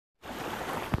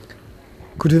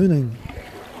Good evening.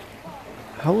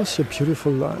 How is your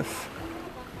beautiful life?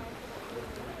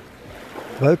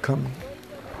 Welcome.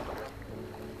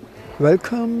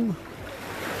 Welcome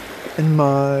in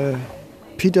my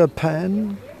Peter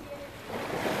Pan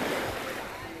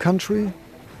country.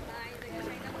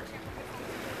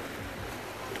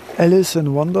 Alice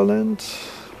in Wonderland.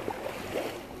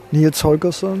 Niels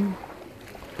Holgersson.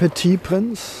 Petit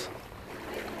Prince.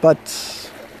 But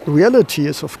reality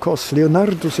is, of course,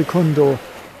 Leonardo Secondo.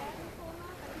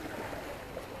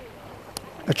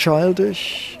 A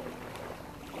childish,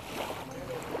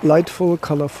 lightful,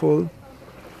 colorful,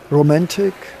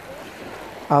 romantic,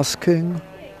 asking,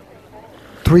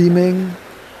 dreaming,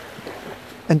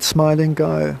 and smiling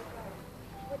guy.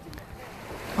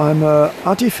 I'm an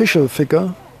artificial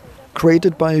figure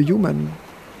created by a human.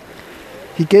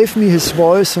 He gave me his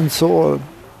voice and soul,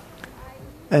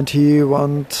 and he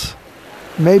wants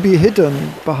maybe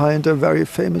hidden behind a very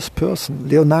famous person,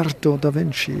 Leonardo da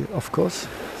Vinci, of course.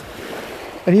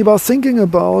 And he was thinking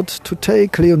about to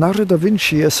take Leonardo da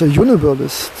Vinci as a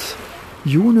universalist.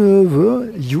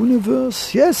 Universe?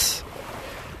 Yes.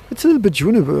 It's a little bit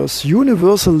universe.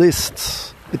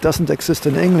 Universalist. It doesn't exist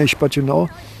in English, but you know.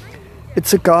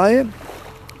 It's a guy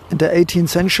in the 18th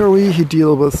century. He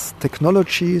dealt with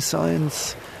technology,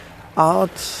 science,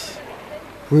 art,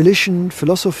 religion,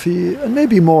 philosophy, and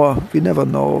maybe more. We never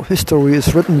know. History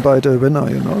is written by the winner,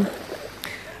 you know.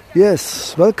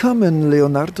 Yes, welcome in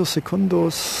Leonardo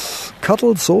Secondo's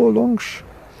Cuddle Soul Lounge.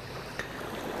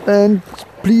 And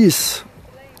please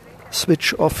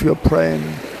switch off your brain.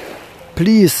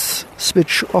 Please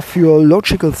switch off your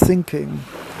logical thinking.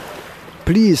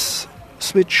 Please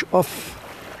switch off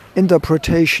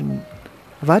interpretation.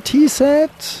 What he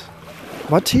said?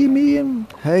 What he mean?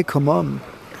 Hey, come on.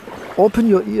 Open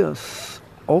your ears.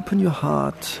 Open your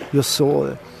heart, your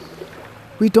soul.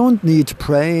 We don't need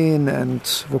brain and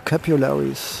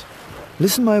vocabularies.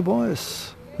 Listen my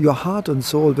voice. Your heart and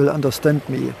soul will understand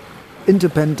me,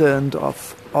 independent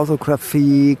of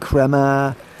orthography,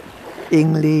 grammar,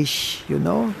 English, you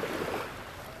know.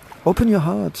 Open your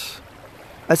heart.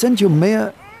 I send you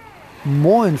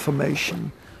more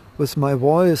information with my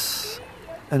voice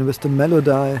and with the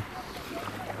melody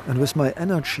and with my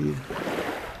energy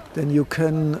than you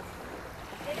can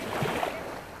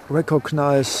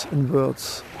recognize in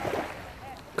words.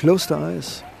 Close the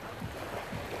eyes.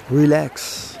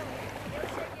 Relax.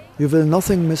 You will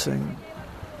nothing missing.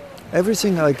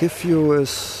 Everything I give you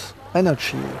is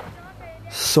energy,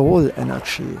 soul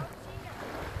energy,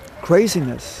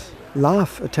 craziness,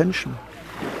 love, attention.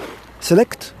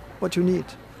 Select what you need.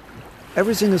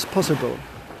 Everything is possible.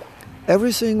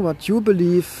 Everything what you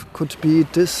believe could be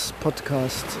this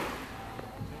podcast.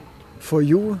 For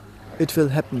you, it will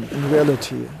happen in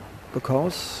reality.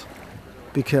 Because,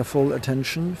 be careful,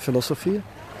 attention, philosophy.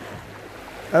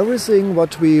 Everything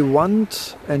what we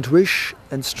want and wish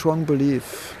and strong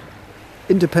belief,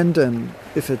 independent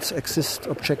if it exists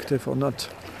objective or not,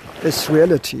 is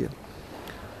reality.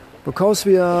 Because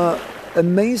we are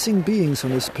amazing beings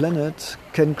on this planet,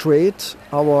 can create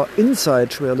our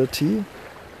inside reality,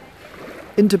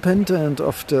 independent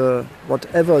of the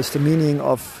whatever is the meaning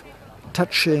of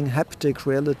touching haptic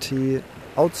reality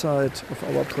outside of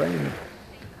our brain.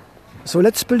 So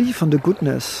let's believe on the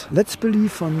goodness. Let's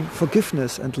believe on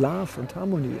forgiveness and love and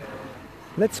harmony.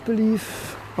 Let's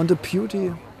believe on the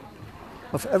beauty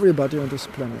of everybody on this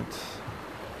planet.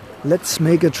 Let's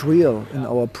make it real in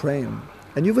our brain.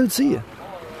 And you will see.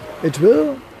 It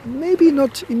will, maybe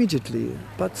not immediately,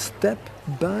 but step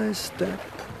by step.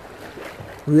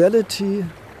 Reality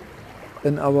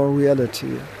in our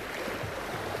reality.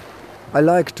 I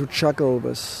like to juggle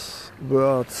with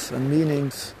words and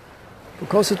meanings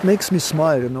because it makes me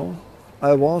smile, you know.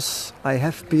 I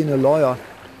have been a lawyer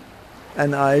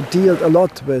and I dealt a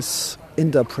lot with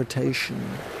interpretation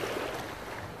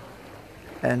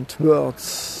and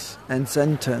words and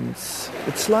sentence.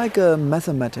 It's like a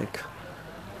mathematic.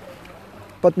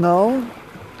 But now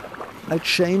I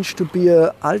change to be an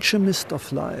alchemist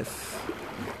of life.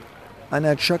 And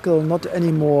I juggle not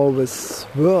anymore with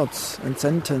words and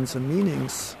sentence and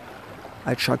meanings.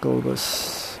 I juggle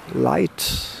with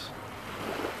light.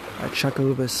 I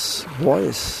juggle with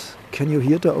voice. Can you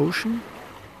hear the ocean?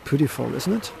 Beautiful,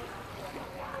 isn't it?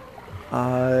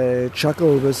 I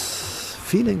juggle with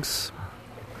feelings.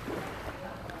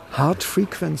 Heart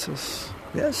frequencies.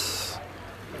 Yes.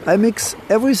 I mix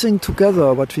everything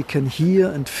together, what we can hear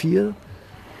and feel,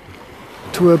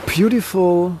 to a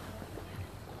beautiful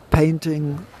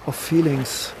painting of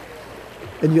feelings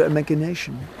in your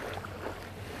imagination.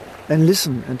 And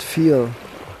listen and feel.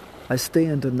 I stay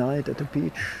in the night at the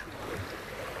beach.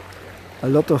 A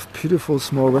lot of beautiful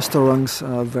small restaurants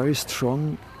are very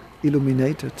strong,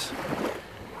 illuminated.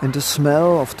 And the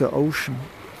smell of the ocean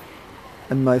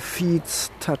and my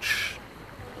feet touch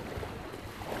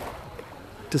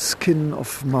the skin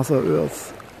of Mother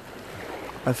Earth.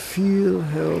 I feel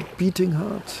her beating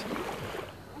heart.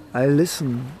 I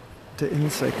listen the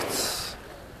insects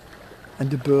and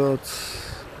the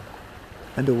birds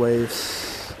and the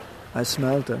waves. I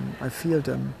smell them, I feel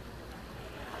them.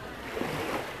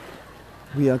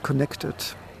 We are connected.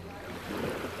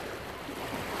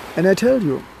 And I tell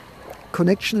you,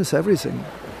 connection is everything.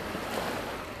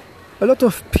 A lot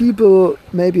of people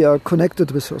maybe are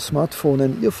connected with their smartphone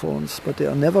and earphones, but they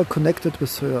are never connected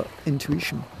with their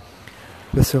intuition,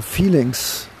 with their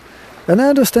feelings. And I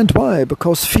understand why,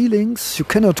 because feelings you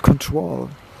cannot control.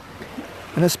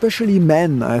 And especially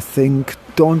men, I think,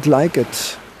 don't like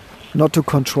it, not to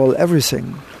control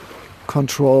everything.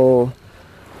 Control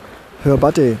her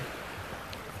body,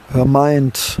 her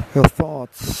mind, her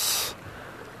thoughts,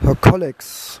 her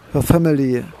colleagues, her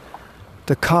family,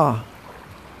 the car,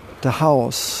 the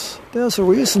house. There's a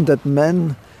reason that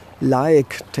men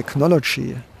like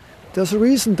technology. There's a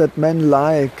reason that men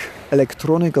like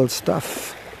electronical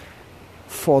stuff.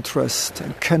 Fortress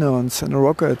and cannons and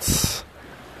rockets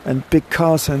and big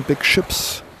cars and big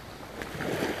ships.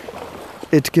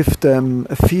 It gives them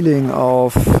a feeling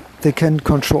of they can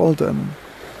control them.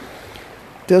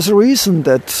 There's a reason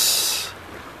that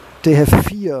they have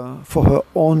fear for her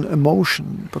own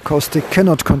emotion because they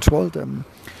cannot control them.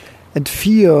 And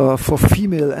fear for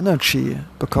female energy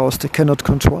because they cannot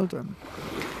control them.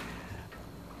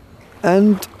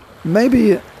 And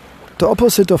maybe the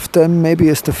opposite of them maybe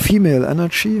is the female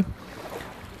energy.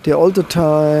 They all the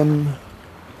time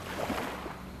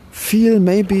feel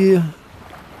maybe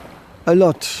a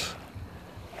lot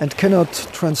and cannot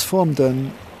transform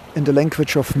them in the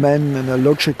language of men in a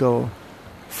logical,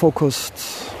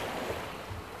 focused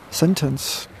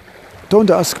sentence. Don't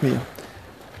ask me.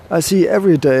 I see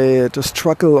every day the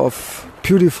struggle of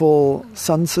beautiful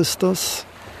sun sisters.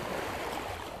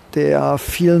 They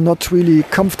feel not really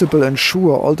comfortable and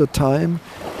sure all the time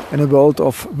in a world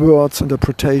of words,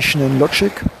 interpretation and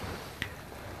logic.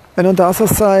 And on the other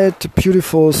side, the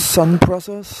beautiful sun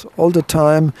brothers all the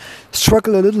time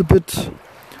struggle a little bit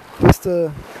with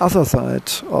the other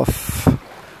side of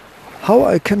how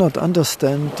I cannot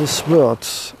understand this word.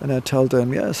 And I tell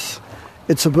them, yes,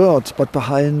 it's a word, but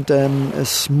behind them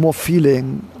is more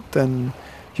feeling than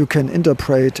you can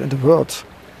interpret in the word.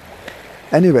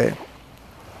 Anyway,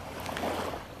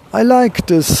 I like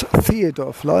this theater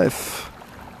of life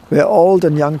where old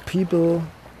and young people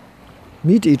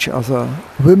meet each other,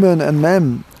 women and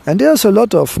men. And there's a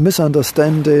lot of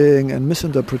misunderstanding and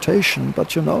misinterpretation,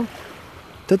 but you know,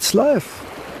 that's life.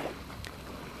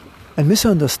 And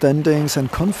misunderstandings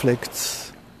and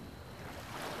conflicts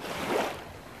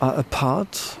are a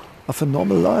part of a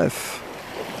normal life.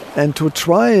 And to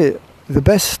try the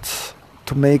best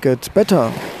to make it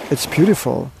better, it's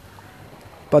beautiful.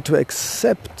 But to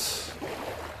expect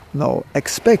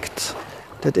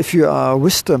that if you are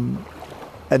wisdom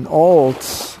and old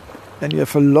and you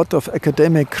have a lot of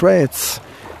academic grades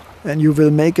and you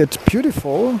will make it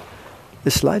beautiful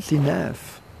is slightly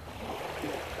naive.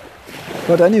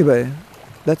 But anyway,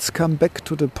 let's come back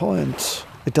to the point.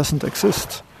 It doesn't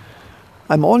exist.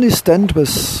 I'm only stand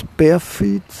with bare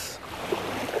feet,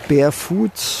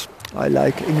 barefoot, I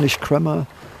like English grammar,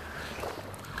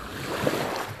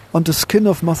 on the skin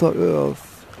of Mother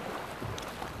Earth.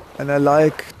 And I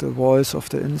like the voice of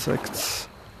the insects.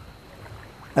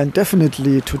 And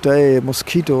definitely today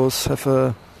mosquitoes have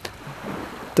a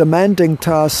demanding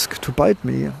task to bite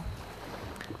me.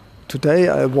 Today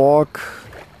I walk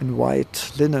in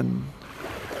white linen,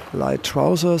 light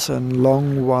trousers and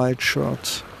long white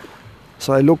shirt.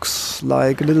 So I looks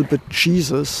like a little bit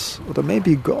Jesus or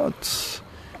maybe God.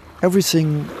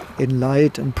 Everything in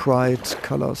light and bright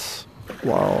colors.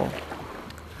 Wow.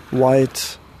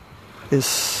 White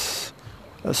is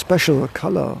a special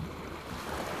color.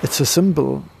 It's a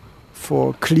symbol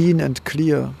for clean and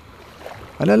clear.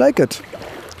 And I like it.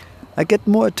 I get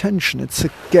more attention. It's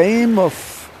a game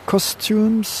of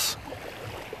costumes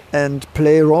and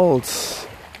play roles.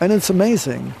 And it's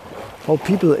amazing how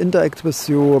people interact with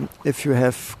you. If you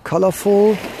have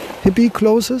colorful hippie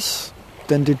clothes,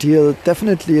 then they deal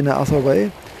definitely in another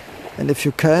way. And if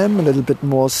you come a little bit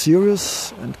more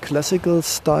serious and classical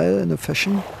style in a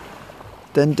fashion,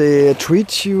 then they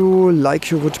treat you like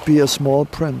you would be a small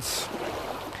prince.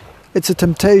 It's a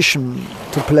temptation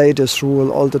to play this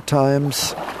role all the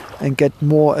times and get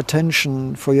more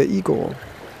attention for your ego.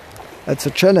 It's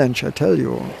a challenge, I tell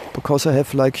you, because I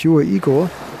have like your ego,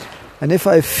 And if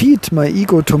I feed my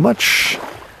ego too much,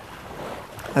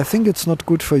 I think it's not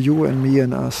good for you and me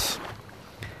and us.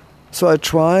 So I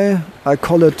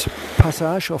call it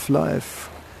passage of life,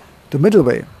 the middle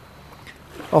way.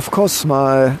 Of course,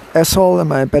 my asshole and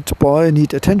my bad boy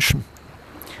need attention.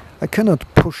 I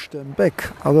cannot push them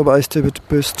back, otherwise they would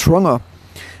be stronger.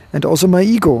 And also my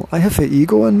ego. I have an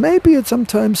ego, and maybe it's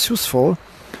sometimes useful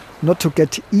not to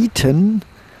get eaten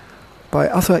by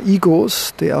other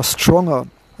egos. They are stronger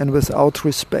and without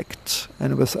respect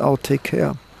and without take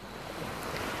care.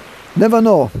 Never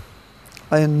know.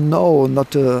 I know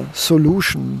not the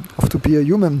solution of to be a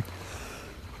human.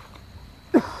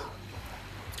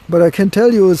 But I can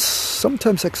tell you it's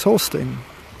sometimes exhausting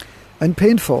and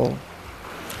painful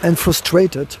and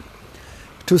frustrated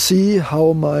to see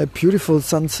how my beautiful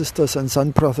son sisters and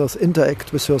son brothers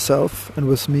interact with yourself and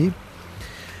with me.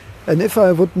 And if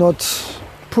I would not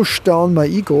push down my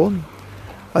ego,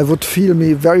 I would feel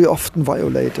me very often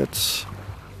violated,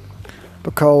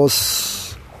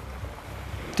 because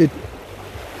they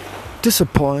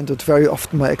disappointed very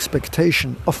often my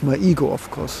expectation of my ego,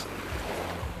 of course.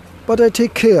 But I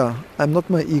take care. I'm not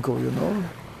my ego, you know.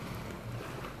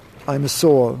 I'm a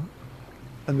soul.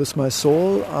 And with my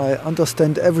soul, I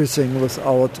understand everything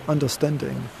without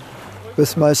understanding.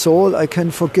 With my soul, I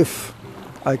can forgive.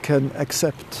 I can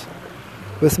accept.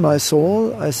 With my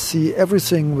soul, I see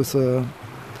everything with a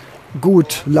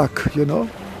good luck, you know.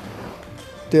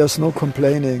 There's no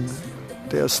complaining.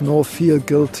 There's no feel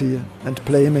guilty and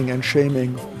blaming and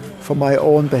shaming for my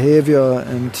own behavior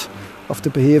and of the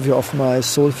behavior of my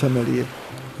soul family.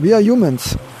 We are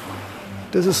humans.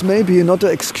 This is maybe not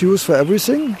an excuse for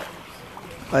everything.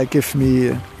 I give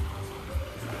the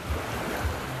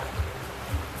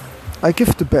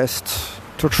best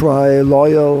to try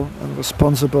loyal and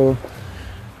responsible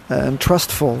and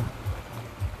trustful.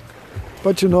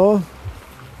 But you know,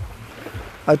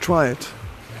 I tried.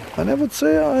 And I would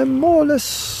say I'm more or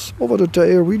less over the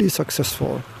day really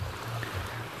successful.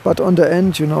 But on the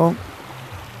end, you know,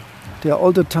 there are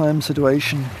all the time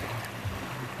situations.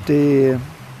 They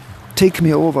take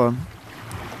me over.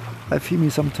 I feel me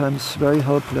sometimes very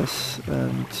helpless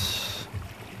and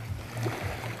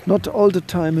not all the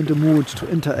time in the mood to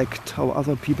interact how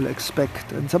other people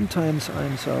expect, and sometimes I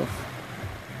myself.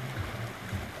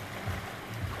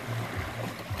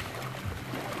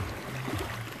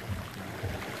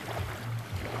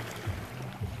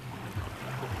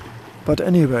 But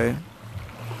anyway,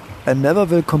 I never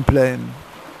will complain,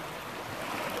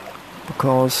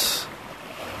 because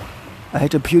I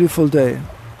had a beautiful day.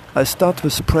 I start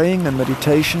with praying and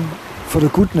meditation for the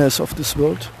goodness of this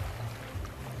world.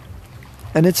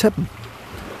 And it's happened.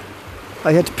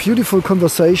 I had beautiful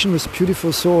conversation with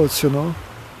beautiful souls, you know.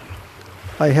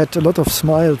 I had a lot of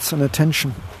smiles and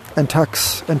attention and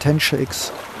hugs and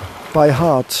handshakes by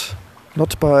heart,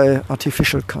 not by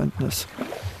artificial kindness.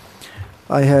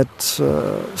 I had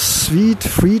sweet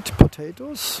fried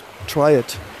potatoes. Try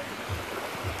it.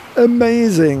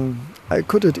 Amazing. I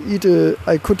could eat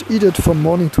it from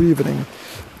morning to evening.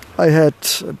 I had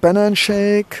banana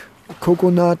shake,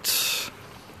 coconut.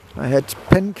 I had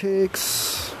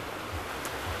pancakes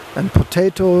and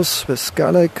potatoes with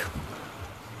garlic.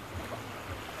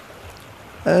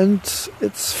 And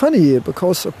it's funny,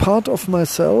 because a part of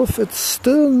myself, it's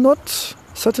still not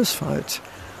satisfied.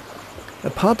 A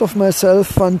part of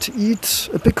myself want to eat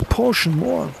a big portion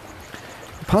more.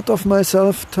 A part of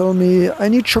myself tell me, I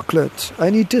need chocolate, I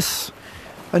need this.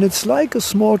 And it's like a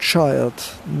small child,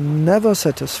 never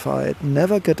satisfied,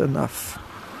 never get enough.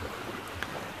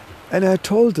 And I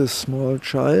told this small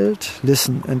child,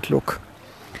 listen and look.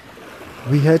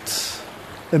 We had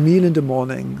a meal in the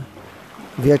morning.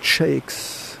 We had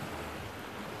shakes.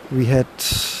 We had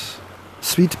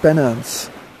sweet bananas.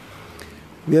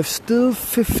 We have still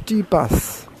 50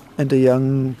 baht. And the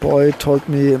young boy told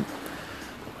me,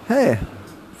 hey,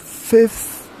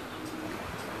 50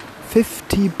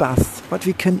 baht, what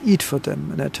we can eat for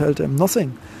them. And I told them,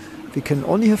 nothing. We can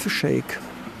only have a shake.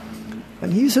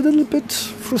 And he's a little bit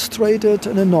frustrated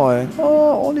and annoyed.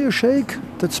 Oh, only a shake?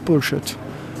 That's bullshit.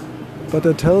 But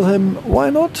I tell him,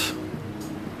 why not?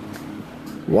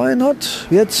 Why not?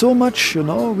 We had so much, you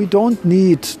know. We don't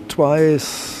need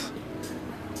twice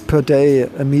per day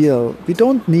a meal. We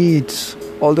don't need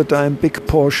all the time big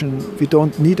portion. We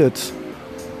don't need it.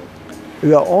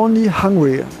 We are only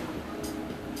hungry.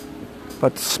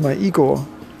 But it's my ego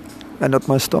and not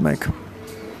my stomach.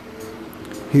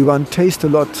 He wants taste a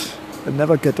lot and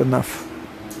never get enough.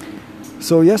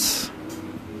 So yes,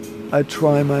 I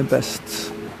try my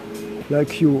best,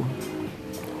 like you,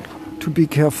 to be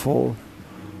careful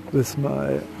with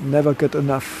my never get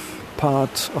enough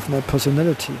part of my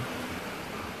personality.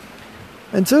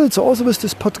 And so it's also with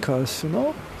this podcast,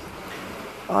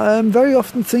 I'm very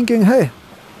often thinking, hey,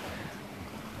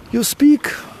 you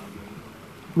speak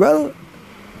well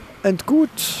and good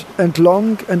and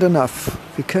long and enough.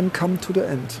 We can come to the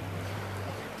end.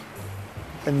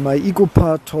 And my ego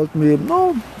part told me,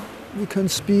 no, we can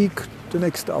speak the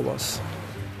next hours.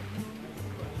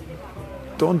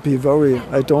 Don't be worried,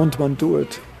 I don't want to do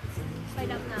it.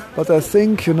 But I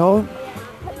think, a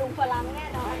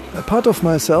part of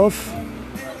myself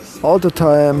all the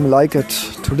time like it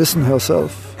to listen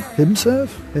himself.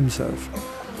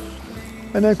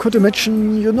 And I could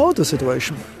imagine the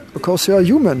situation, because you are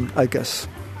human, I guess.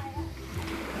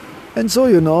 And so,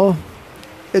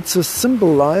 it's a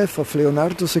simple life of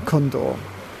Leonardo Secondo.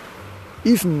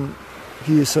 Even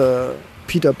he is a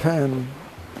Peter Pan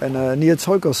and a Niels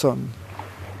Holgersson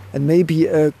and maybe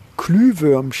a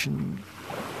Glühwürmchen,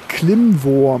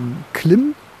 Klimwurms?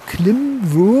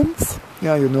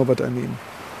 Yeah, you know what I mean.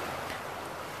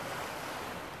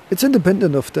 It's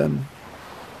independent of them.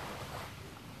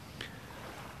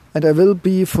 And I will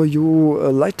be for you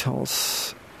a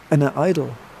lighthouse and an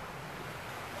idol.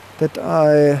 That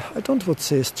I don't would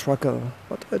say struggle,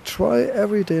 but I try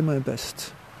every day my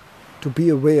best to be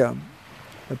aware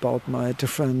about my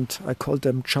different, I call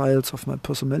them childs of my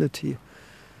personality.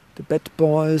 The bad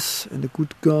boys and the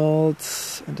good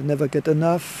girls and the never get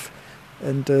enough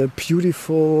and the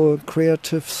beautiful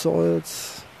creative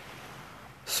souls.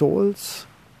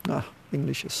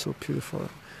 English is so beautiful.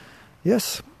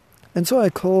 Yes, and so I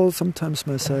call sometimes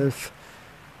myself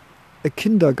a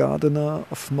kindergartner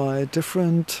of my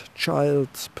different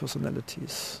child's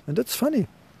personalities. And that's funny.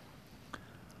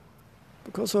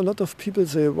 Because a lot of people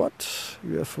say, what?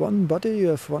 You have one body, you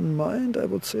have one mind? I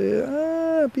would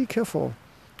say, be careful.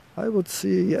 I would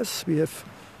say, yes, we have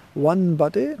one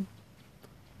body.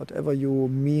 Whatever you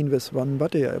mean with one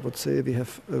body, I would say we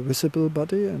have a visible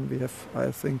body and we have,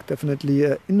 I think, definitely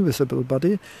an invisible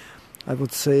body. I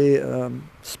would say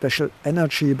special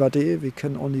energy body we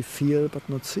can only feel but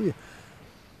not see.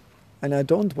 And I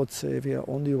don't would say we are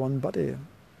only one body.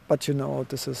 But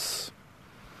this is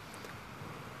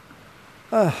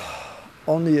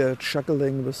only a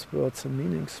juggling with words and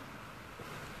meanings.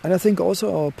 And I think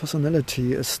also our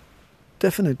personality is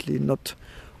definitely not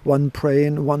one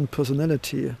brain, one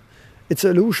personality. It's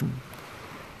an illusion.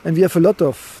 And we have a lot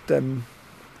of them.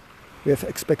 We have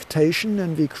expectation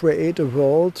and we create a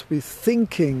world with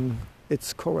thinking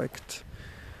it's correct.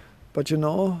 But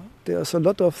there's a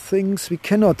lot of things we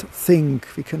cannot think,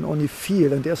 we can only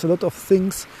feel. And there's a lot of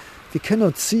things we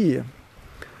cannot see.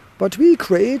 But we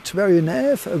create very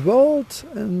naive a world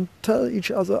and tell each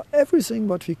other everything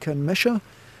what we can measure,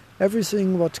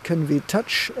 everything what can we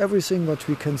touch, everything what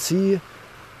we can see.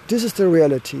 This is the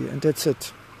reality and that's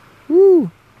it.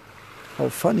 Woo! How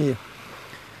funny.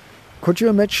 Could you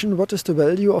imagine what is the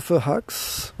value of a hug?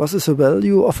 What is the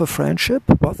value of a friendship?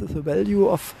 What is the value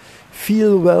of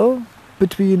feel well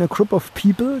between a group of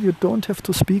people? You don't have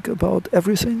to speak about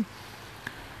everything.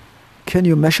 Can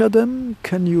you measure them?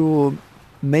 Can you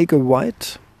make a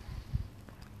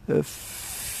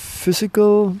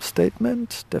physical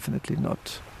statement? Definitely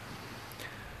not.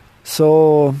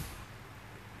 So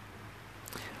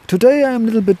today I'm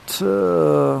a little bit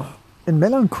in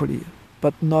melancholy,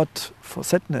 but not for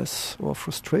sadness or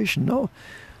frustration. No,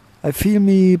 I feel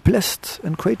me blessed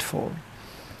and grateful.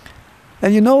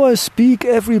 And I speak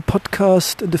every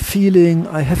podcast and the feeling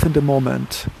I have in the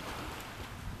moment.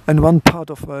 And one part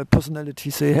of my personality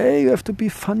say, hey, you have to be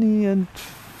funny and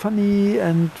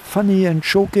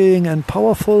joking and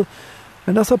powerful.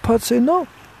 Another part say, no,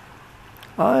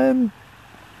 I'm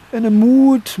in a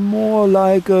mood more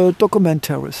like a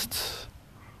documentarist,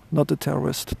 not a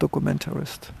terrorist,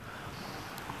 documentarist.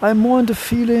 I'm more in the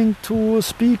feeling to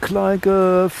speak like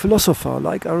a philosopher,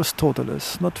 like Aristotle.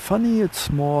 Not funny, it's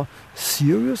more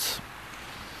serious.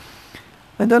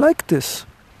 And I like this.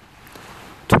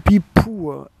 To be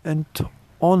poor and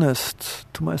honest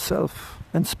to myself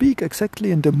and speak exactly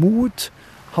in the mood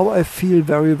how I feel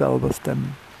very well with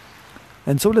them.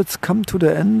 And so let's come to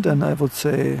the end and I would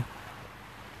say,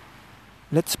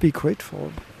 let's be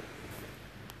grateful.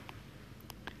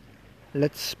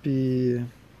 Let's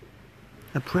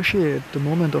appreciate the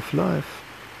moment of life.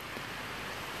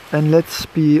 And let's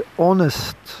be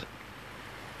honest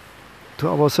to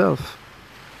ourselves.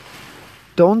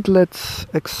 Don't let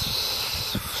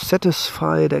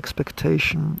satisfy the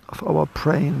expectation of our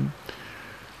brain.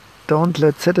 Don't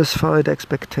let satisfy the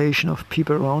expectation of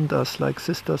people around us, like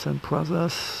sisters and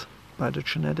brothers, by the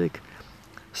genetic.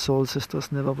 Soul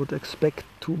sisters never would expect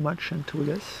too much and too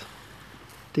less.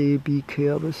 They be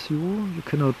care with you. You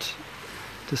cannot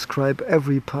describe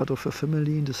every part of a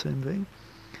family in the same way.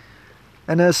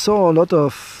 And I saw a lot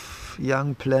of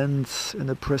young plants in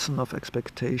a prison of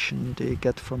expectation they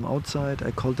get from outside.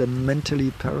 I call them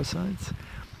mentally parasites.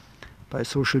 By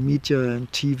social media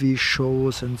and TV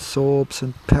shows and soaps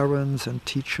and parents and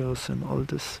teachers and all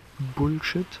this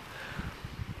bullshit.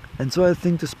 And so I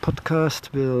think this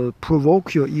podcast will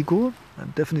provoke your ego.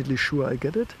 I'm definitely sure I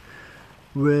get it.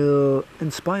 Will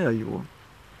inspire you.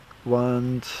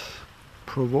 Want,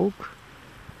 provoke,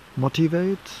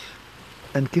 motivate,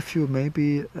 and give you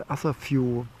maybe other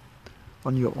view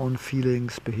on your own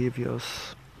feelings,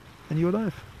 behaviors in your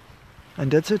life.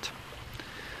 And that's it.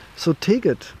 So take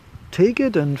it. Take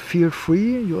it and feel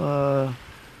free. You are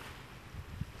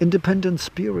independent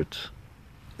spirit.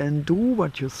 And do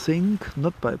what you think,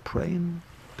 not by brain,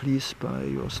 please by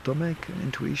your stomach and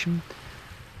intuition.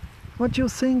 What you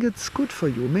think it's good for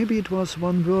you. Maybe it was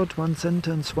one word, one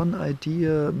sentence, one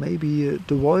idea, maybe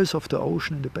the voice of the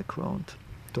ocean in the background.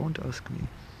 Don't ask me.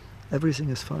 Everything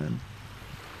is fine.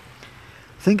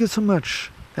 Thank you so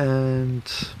much. And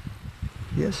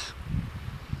yes.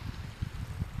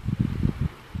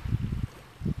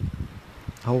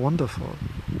 How wonderful.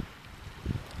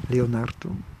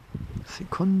 Leonardo.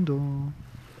 Secondo.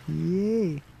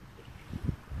 Yay.